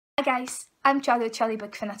Hi guys, I'm Charlie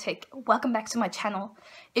Book Fanatic. Welcome back to my channel.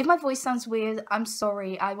 If my voice sounds weird, I'm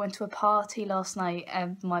sorry. I went to a party last night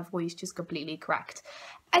and my voice just completely cracked.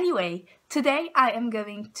 Anyway, today I am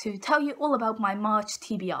going to tell you all about my March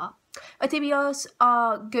TBR. My TBRs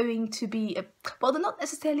are going to be, well, they're not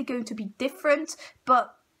necessarily going to be different,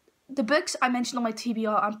 but the books I mentioned on my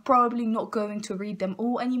TBR, I'm probably not going to read them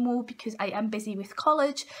all anymore because I am busy with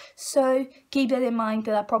college, so keep that in mind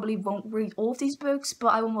that I probably won't read all of these books,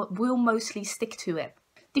 but I will mostly stick to it.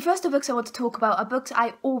 The first two books I want to talk about are books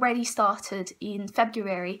I already started in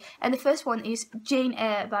February, and the first one is Jane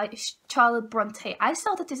Eyre by Charlotte Brontë. I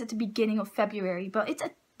started this at the beginning of February, but it's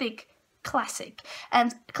a big classic,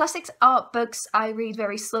 and classics are books I read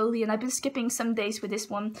very slowly, and I've been skipping some days with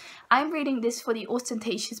this one. I'm reading this for the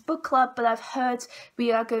Ostentatious Book Club, but I've heard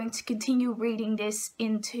we are going to continue reading this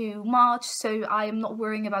into March, so I am not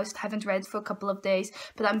worrying about it. I haven't read for a couple of days,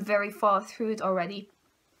 but I'm very far through it already.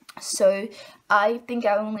 So I think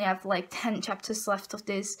I only have like 10 chapters left of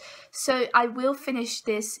this, so I will finish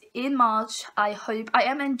this in March. I hope. I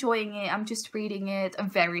am enjoying it. I'm just reading it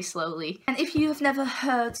very slowly. And if you have never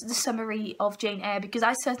heard the summary of Jane Eyre, because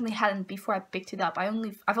I certainly hadn't before I picked it up,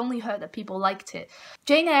 I've only heard that people liked it.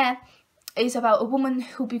 Jane Eyre is about a woman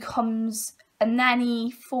who becomes a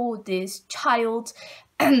nanny for this child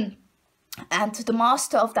and the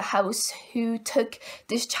master of the house who took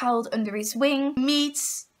this child under his wing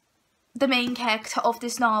meets the main character of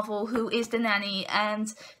this novel, who is the nanny,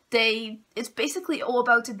 and it's basically all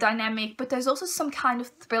about the dynamic, but there's also some kind of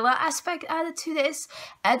thriller aspect added to this,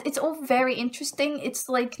 and it's all very interesting. It's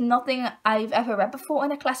like nothing I've ever read before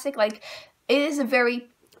in a classic. Like, it is a very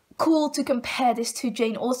cool to compare this to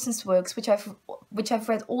Jane Austen's works, which I've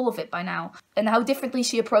read all of it by now, and how differently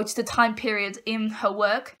she approached the time period in her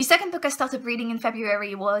work. The second book I started reading in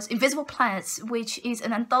February was Invisible Planets, which is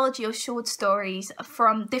an anthology of short stories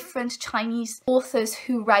from different Chinese authors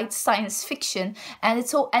who write science fiction, and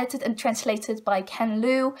it's all edited and translated by Ken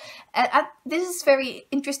Liu. This is very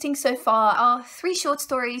interesting so far. There are 3 short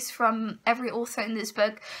stories from every author in this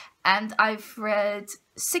book, and I've read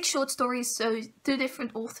 6 short stories, so 2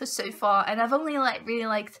 different authors so far, and I've only really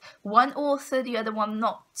liked one author, the other one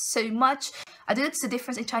not so much. I do notice the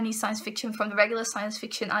difference in Chinese science fiction from the regular science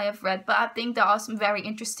fiction I have read, but I think there are some very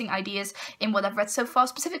interesting ideas in what I've read so far,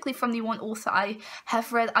 specifically from the one author I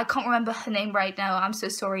have read. I can't remember her name right now, I'm so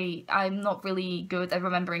sorry. I'm not really good at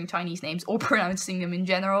remembering Chinese names or pronouncing them in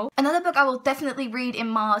general. Another book I will definitely read in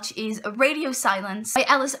March is Radio Silence by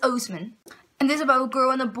Oseman. And this is about a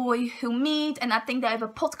girl and a boy who meet, and I think they have a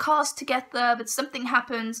podcast together, but something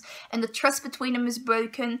happens and the trust between them is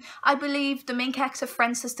broken. I believe the main character,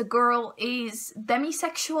 Frances, the girl, is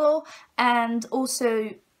demisexual, and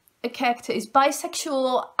also a character is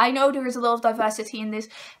bisexual. I know there is a lot of diversity in this,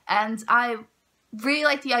 and I really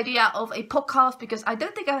like the idea of a podcast because I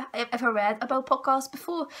don't think I've ever read about podcasts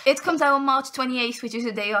before. It comes out on March 28th, which is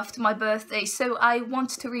the day after my birthday, so I want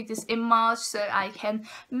to read this in March so I can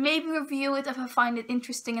maybe review it if I find it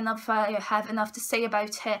interesting enough, if I have enough to say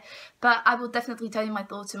about it, but I will definitely tell you my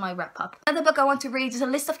thoughts in my wrap-up. Another book I want to read is A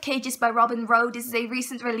List of Cages by Robin Rowe. This is a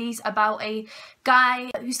recent release about a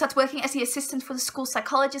guy who starts working as the assistant for the school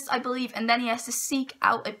psychologist, I believe, and then he has to seek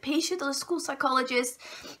out a patient of the school psychologist,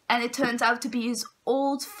 and it turns out to be his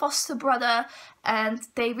old foster brother, and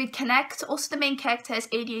they reconnect. Also, the main character has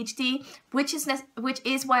ADHD, which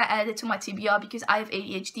is why I added it to my TBR, because I have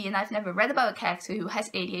ADHD and I've never read about a character who has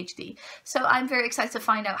ADHD. So I'm very excited to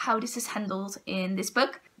find out how this is handled in this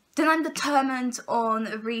book. Then I'm determined on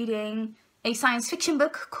reading a science fiction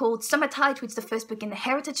book called Summertide, which is the first book in the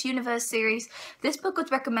Heritage Universe series. This book was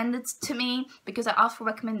recommended to me because I asked for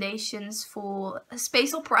recommendations for a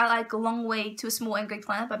space opera I like A Long Way to a Small and Great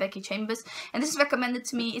Planet by Becky Chambers, and this is recommended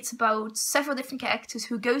to me. It's about several different characters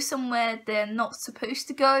who go somewhere they're not supposed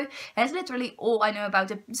to go, and that's literally all I know about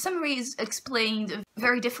it. The summary is explained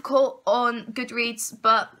very difficult on Goodreads,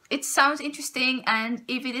 but it sounds interesting, and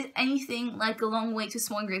if it is anything like A Long Way to a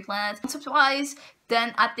Small and Great Planet concept-wise,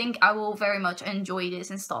 then I think I will very much enjoy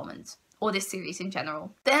this installment, or this series in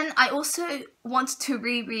general. Then I also want to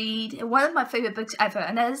reread one of my favourite books ever,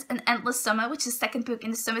 and that is An Endless Summer, which is the second book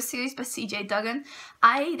in the Summer series by C.J. Duggan.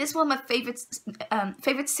 This is one of my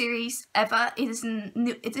favorite series ever. It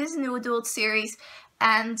is a new adult series,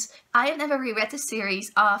 and I have never reread the series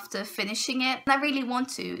after finishing it, and I really want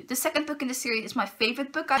to. The second book in the series is my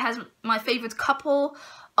favourite book. It has my favourite couple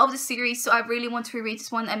of the series, so I really want to reread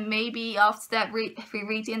this one, and maybe after that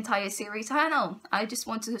reread the entire series. I don't know. I just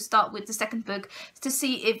want to start with the second book to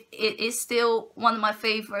see if it is still one of my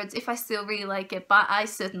favourites, if I still really like it, but I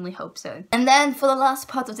certainly hope so. And then for the last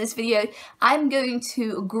part of this video, I'm going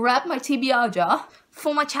to grab my TBR jar,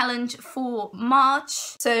 for my challenge for March.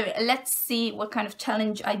 So let's see what kind of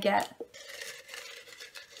challenge I get.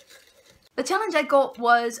 The challenge I got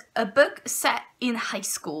was a book set in high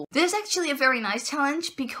school. This is actually a very nice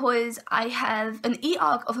challenge because I have an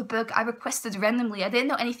e-arc of a book I requested randomly. I didn't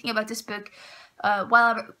know anything about this book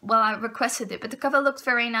while I requested it, but the cover looked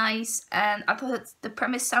very nice and I thought the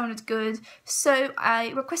premise sounded good. So I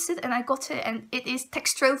requested and I got it, and it is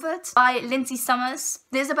Textrovert by Lindsey. This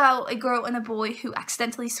is about a girl and a boy who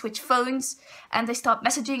accidentally switch phones and they start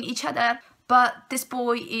messaging each other, but this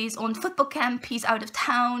boy is on football camp, he's out of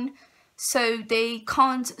town, so they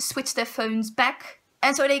can't switch their phones back.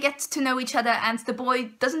 And so they get to know each other, and the boy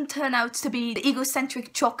doesn't turn out to be the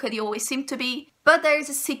egocentric jock that he always seemed to be. But there is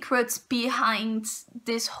a secret behind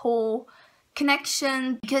this whole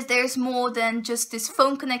connection, because there's more than just this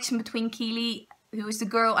phone connection between Keely, who is the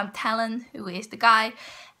girl, and Talon, who is the guy.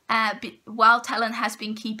 While Talon has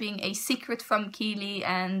been keeping a secret from Keely,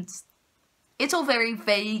 and it's all very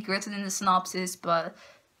vague written in the synopsis, but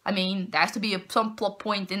I mean, there has to be some plot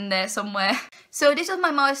point in there somewhere. So this was my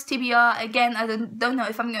March TBR. Again, I don't know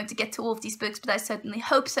if I'm going to get to all of these books, but I certainly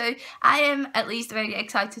hope so. I am at least very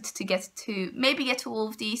excited to maybe get to all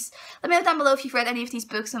of these. Let me know down below if you've read any of these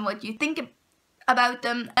books and what you think about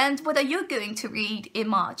them, and what are you going to read in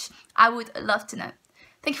March. I would love to know.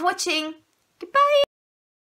 Thank you for watching. Goodbye!